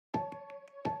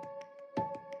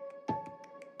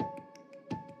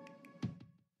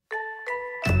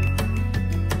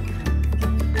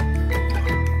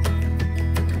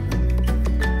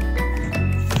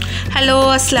Hello,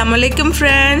 Assalamualaikum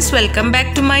friends. Welcome back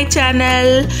to my channel.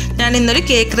 ഞാൻ ഇന്നൊരു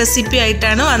cake recipe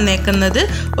ആയിട്ടാണ് വന്നേക്കുന്നത്.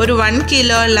 ഒരു 1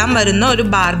 കിലോ എല്ലാം വരുന്ന ഒരു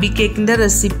ബാർബി കേക്കിന്റെ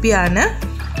റെസിപ്പിയാണ്.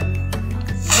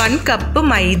 1 കപ്പ്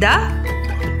മൈദ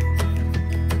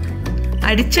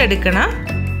അടിച്ചെടുക്കണം.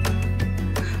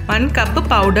 1 കപ്പ്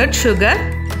പൗഡർഡ് ഷുഗർ,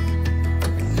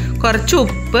 കുറച്ച്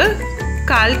ഉപ്പ്,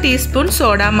 1/4 ടീസ്പൂൺ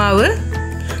സോഡ മാവ്,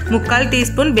 3/4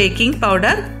 ടീസ്പൂൺ ബേക്കിംഗ്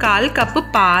പൗഡർ, 1/4 കപ്പ്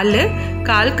പാല്,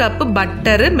 1/4 കപ്പ്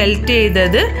ബട്ടർ മെൽറ്റ്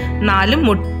ചെയ്തത്, 4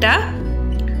 മുട്ട,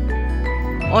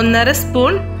 1.5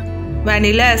 സ്പൂൺ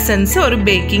വാനില എസൻസ്, ഒരു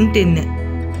ബേക്കിംഗ് ടിന്ന്.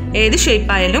 ഏത്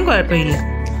ഷേപ്പ് ആയാലും കുഴപ്പമില്ല.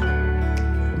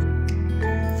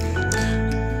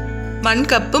 1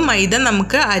 കപ്പ് മൈദ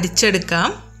നമുക്ക് അരിച്ചെടുക്കാം.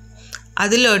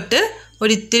 അതിലോട്ട്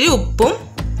ഒരിത്തിരി ഉപ്പും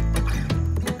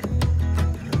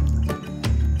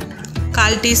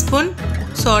 1/4 ടീസ്പൂൺ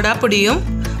സോഡാപ്പൊടിയും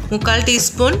 3/4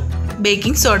 ടീസ്പൂൺ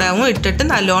ബേക്കിംഗ് സോഡയും ഇട്ടിട്ട്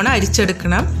നല്ലോണം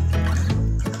അരിച്ചെടുക്കണം.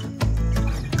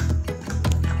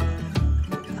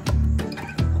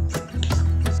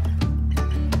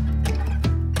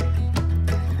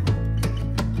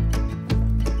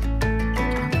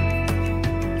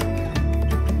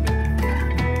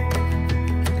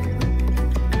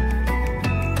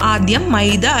 ആദ്യം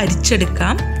മൈദ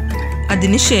അരിച്ചെടുക്കാം.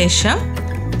 അരിച്ചതിന്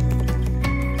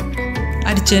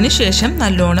ശേഷം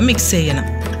നല്ലോണം മിക്സ് ചെയ്യണം.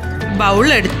 ബൗൾ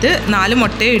എടുത്ത് 4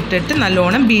 മുട്ടയും ഇട്ടിട്ട്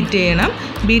നല്ലോണം ബീറ്റ് ചെയ്യണം.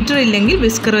 ബീറ്റർ ഇല്ലെങ്കിൽ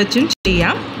വിസ്കർ വെച്ചും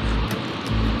ചെയ്യാം.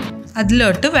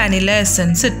 അതിലോട്ട് വാനില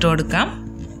എസൻസ് ഇട്ട് കൊടുക്കാം.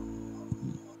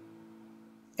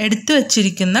 എടുത്തു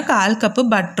വച്ചിരിക്കുന്ന 1/4 കപ്പ്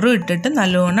ബട്ടറും ഇട്ടിട്ട്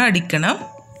നല്ലോണം അടിക്കണം.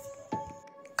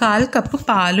 1/4 കപ്പ്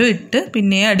പാലും ഇട്ട്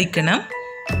പിന്നെ അടിക്കണം.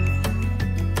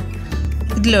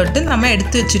 ഇതിലോട്ട് നമ്മൾ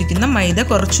എടുത്തു വച്ചിരിക്കുന്ന മൈദ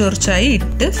കുറച്ചായി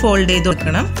ഇട്ട് ഫോൾഡ് ചെയ്ത്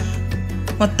കൊടുക്കണം.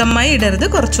 മൊത്തമായി ഇടരുത്,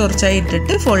 കുറച്ചായി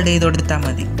ഇട്ടിട്ട് ഫോൾഡ് ചെയ്ത് കൊടുത്താൽ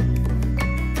മതി.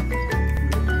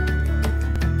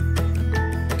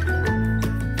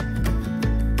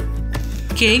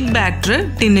 കേക്ക് ബാറ്റർ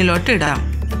ടിന്നിലോട്ട് ഇടാം.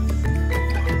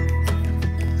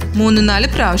 3-4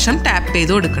 പ്രാവശ്യം ടാപ്പ്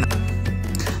ചെയ്ത് കൊടുക്കണം.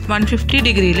 150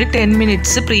 ഡിഗ്രിയിൽ 10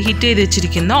 മിനിറ്റ്സ് പ്രീഹീറ്റ് ചെയ്ത്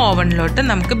വെച്ചിരിക്കുന്ന ഓവനിലോട്ട്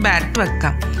നമുക്ക് ബാറ്റർ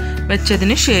വെക്കാം.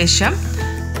 വെച്ചതിന് ശേഷം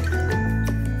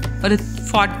ഒരു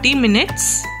 40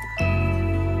 മിനിറ്റ്സ്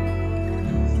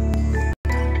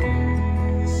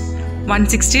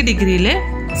 160 ഡിഗ്രിയിൽ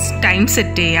ടൈം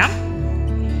സെറ്റ് ചെയ്യാം.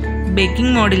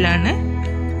 ബേക്കിംഗ് മോഡിലാണ്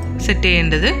സെറ്റ്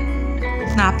ചെയ്യേണ്ടത്.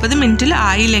 40 മിനിറ്റിൽ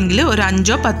ആയില്ലെങ്കിൽ ഒരു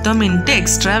 5-10 മിനിറ്റ്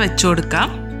എക്സ്ട്രാ വെച്ച് കൊടുക്കാം.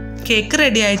 കേക്ക്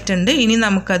റെഡി ആയിട്ടുണ്ട്. ഇനി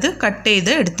നമുക്കത് കട്ട്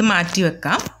ചെയ്ത് എടുത്ത് മാറ്റി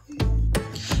വെക്കാം.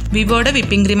 വിവോയുടെ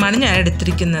വിപ്പിംഗ് ക്രീമാണ് ഞാൻ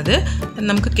എടുത്തിരിക്കുന്നത്.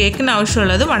 നമുക്ക് കേക്കിന്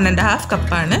ആവശ്യമുള്ളത് 1.5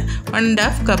 കപ്പാണ്.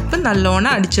 1.5 കപ്പ് നല്ലോണം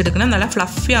അടിച്ചെടുക്കണം. നല്ല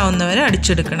ഫ്ലഫി ആവുന്നവരെ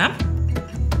അടിച്ചെടുക്കണം.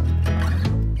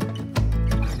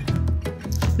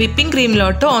 വിപ്പിംഗ്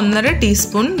ക്രീമിലോട്ട് 1.5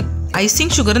 ടീസ്പൂൺ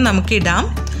ഐസിങ് ഷുഗർ നമുക്ക് ഇടാം.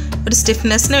 ഒരു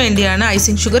സ്റ്റിഫ്നെസ്സിന് വേണ്ടിയാണ്.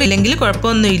 ഐസിങ് ഷുഗർ ഇല്ലെങ്കിൽ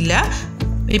കുഴപ്പമൊന്നുമില്ല.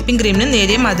 വിപ്പിംഗ് ക്രീമിന്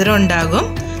നേരിയ മധുരം ഉണ്ടാകും.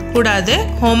 കൂടാതെ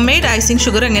ഹോം മെയ്ഡ് ഐസിങ്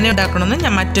ഷുഗർ എങ്ങനെ ഉണ്ടാക്കണമെന്ന്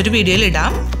ഞാൻ മറ്റൊരു വീഡിയോയിൽ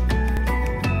ഇടാം.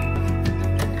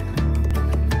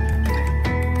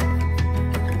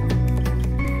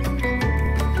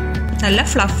 നല്ല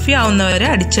ഫ്ലഫി ആവുന്നവരെ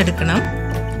അടിച്ചെടുക്കണം.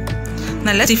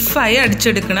 നല്ല സ്റ്റിഫായി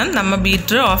അടിച്ചെടുക്കണം. നമ്മൾ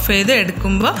ബീറ്റർ ഓഫ് ചെയ്ത്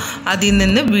എടുക്കുമ്പോൾ അതിൽ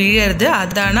നിന്ന് വീഴരുത്.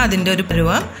 അതാണ് അതിൻ്റെ ഒരു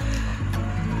പരുവം.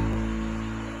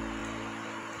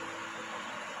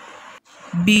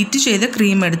 ബീറ്റ് ചെയ്ത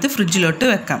ക്രീം എടുത്ത് ഫ്രിഡ്ജിലോട്ട്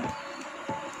വെക്കാം.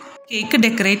 കേക്ക്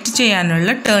ഡെക്കറേറ്റ്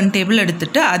ചെയ്യാനുള്ള ടേൺ ടേബിൾ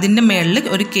എടുത്തിട്ട് അതിൻ്റെ മുകളിൽ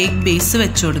ഒരു കേക്ക് ബേസ്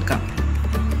വെച്ച് കൊടുക്കാം.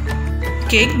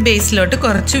 കേക്ക് ബേസിലോട്ട്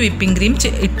കുറച്ച് വിപ്പിംഗ് ക്രീം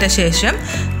ഇട്ട ശേഷം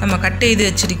നമ്മൾ കട്ട് ചെയ്ത്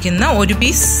വെച്ചിരിക്കുന്ന ഒരു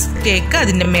പീസ് കേക്ക്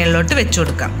അതിൻ്റെ മുകളിലോട്ട് വെച്ച്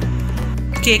കൊടുക്കാം.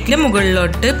 കേക്കിന്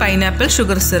മുകളിലോട്ട് പൈനാപ്പിൾ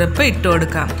ഷുഗർ സിറപ്പ് ഇട്ട്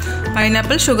കൊടുക്കാം.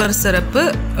 പൈനാപ്പിൾ ഷുഗർ സിറപ്പ്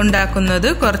ഉണ്ടാക്കുന്നത്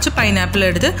കുറച്ച് പൈനാപ്പിൾ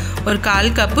എടുത്ത് ഒരു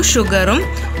 1/4 കപ്പ് ഷുഗറും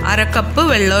 1/2 കപ്പ്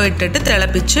വെള്ളവും ഇട്ടിട്ട്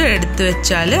തിളപ്പിച്ച് എടുത്ത്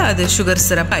വെച്ചാൽ അത് ഷുഗർ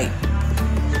സിറപ്പായി.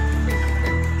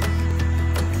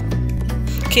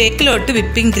 കേക്കിലോട്ട്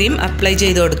വിപ്പിംഗ് ക്രീം അപ്ലൈ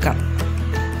ചെയ്ത് കൊടുക്കാം.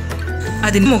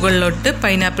 അതിന് മുകളിലോട്ട്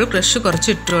പൈനാപ്പിൾ ക്രഷ് കുറച്ച്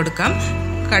ഇട്ട് കൊടുക്കാം.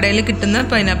 കടയിൽ കിട്ടുന്ന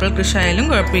പൈനാപ്പിൾ ക്രഷ് ആയാലും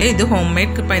കുഴപ്പമില്ല. ഇത് ഹോം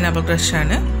മെയ്ഡ് പൈനാപ്പിൾ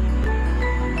ക്രഷാണ്.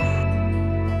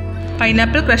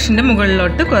 പൈനാപ്പിൾ ക്രഷിൻ്റെ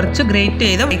മുകളിലോട്ട് കുറച്ച് ഗ്രേറ്റ്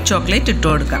ചെയ്ത വൈറ്റ് ചോക്ലേറ്റ് ഇട്ട്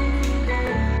കൊടുക്കാം.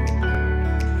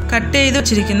 കട്ട് ചെയ്ത്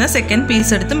വെച്ചിരിക്കുന്ന സെക്കൻഡ്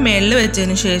പീസ് എടുത്ത് മേളിൽ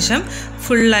വെച്ചതിന് ശേഷം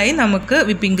ഫുള്ളായി നമുക്ക്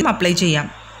വിപ്പിംഗ് ക്രീം അപ്ലൈ ചെയ്യാം.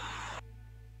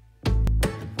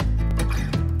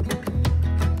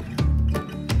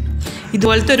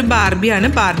 ഇതുപോലത്തെ ഒരു ബാർബിയാണ്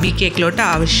ബാർബി കേക്കിലോട്ട്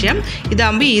ആവശ്യം.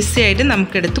 ഇതാകുമ്പോൾ ഈസി ആയിട്ട്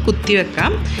നമുക്കെടുത്ത് കുത്തി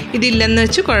വെക്കാം. ഇതില്ലെന്ന്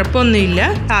വെച്ച് കുഴപ്പമൊന്നുമില്ല.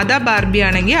 സാധാ ബാർബി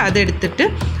ആണെങ്കിൽ അതെടുത്തിട്ട്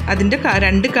അതിൻ്റെ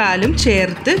 2 കാലും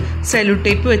ചേർത്ത് സെലോ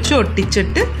ടേപ്പ് വെച്ച്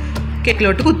ഒട്ടിച്ചിട്ട്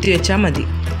കേക്കിലോട്ട് കുത്തി വെച്ചാൽ മതി.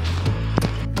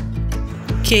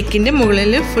 കേക്കിൻ്റെ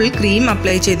മുകളിൽ ഫുൾ ക്രീം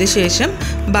അപ്ലൈ ചെയ്ത ശേഷം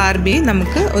ബാർബി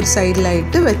നമുക്ക് ഒരു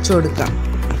സൈഡിലായിട്ട് വെച്ച് കൊടുക്കാം.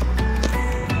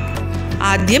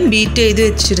 ആദ്യം ബീറ്റ് ചെയ്ത്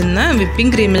വെച്ചിരുന്ന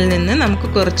വിപ്പിംഗ് ക്രീമിൽ നിന്ന് നമുക്ക്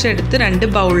കുറച്ചെടുത്ത് 2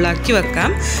 ബൗളിലാക്കി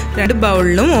വെക്കാം. 2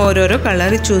 ബൗളിലും ഓരോരോ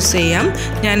കളർ ചൂസ് ചെയ്യാം.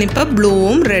 ഞാനിപ്പോൾ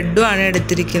ബ്ലൂവും റെഡും ആണ്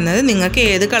എടുത്തിരിക്കുന്നത്. നിങ്ങൾക്ക്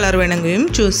ഏത് കളർ വേണമെങ്കിലും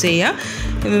ചൂസ് ചെയ്യാം.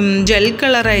 ജെൽ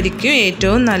കളറായിരിക്കും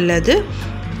ഏറ്റവും നല്ലത്.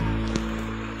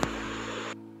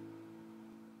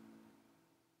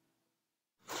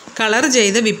 കളർ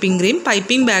ചെയ്ത വിപ്പിംഗ് ക്രീം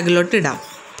പൈപ്പിംഗ് ബാഗിലോട്ട് ഇടാം.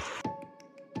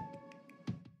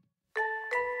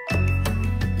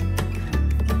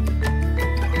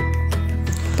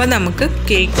 അപ്പോൾ നമുക്ക്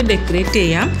കേക്ക് ഡെക്കറേറ്റ്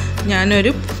ചെയ്യാം.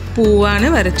 ഞാനൊരു പൂവാണ്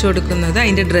വരച്ചു കൊടുക്കുന്നത്,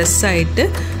 അതിൻ്റെ ഡ്രസ്സായിട്ട്.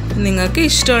 നിങ്ങൾക്ക്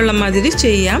ഇഷ്ടമുള്ള മാതിരി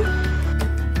ചെയ്യാം.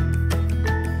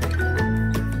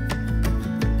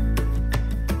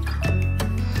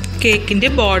 കേക്കിൻ്റെ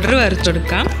ബോർഡർ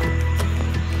വരച്ചെടുക്കാം.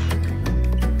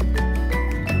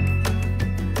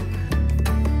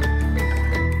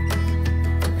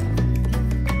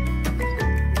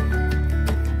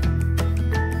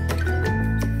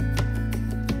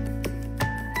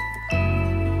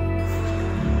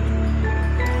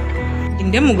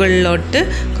 ഇതിൻ്റെ മുകളിലോട്ട്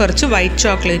കുറച്ച് വൈറ്റ്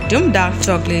ചോക്ലേറ്റും ഡാർക്ക്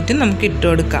ചോക്ലേറ്റും നമുക്ക് ഇട്ട്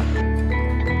കൊടുക്കാം.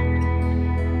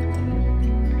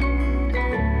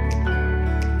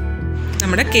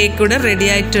 നമ്മുടെ കേക്ക് ഇവിടെ റെഡി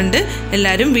ആയിട്ടുണ്ട്.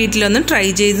 എല്ലാവരും വീട്ടിലൊന്ന് ട്രൈ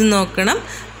ചെയ്ത് നോക്കണം.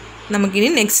 നമുക്കിനി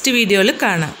നെക്സ്റ്റ് വീഡിയോയിൽ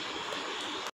കാണാം.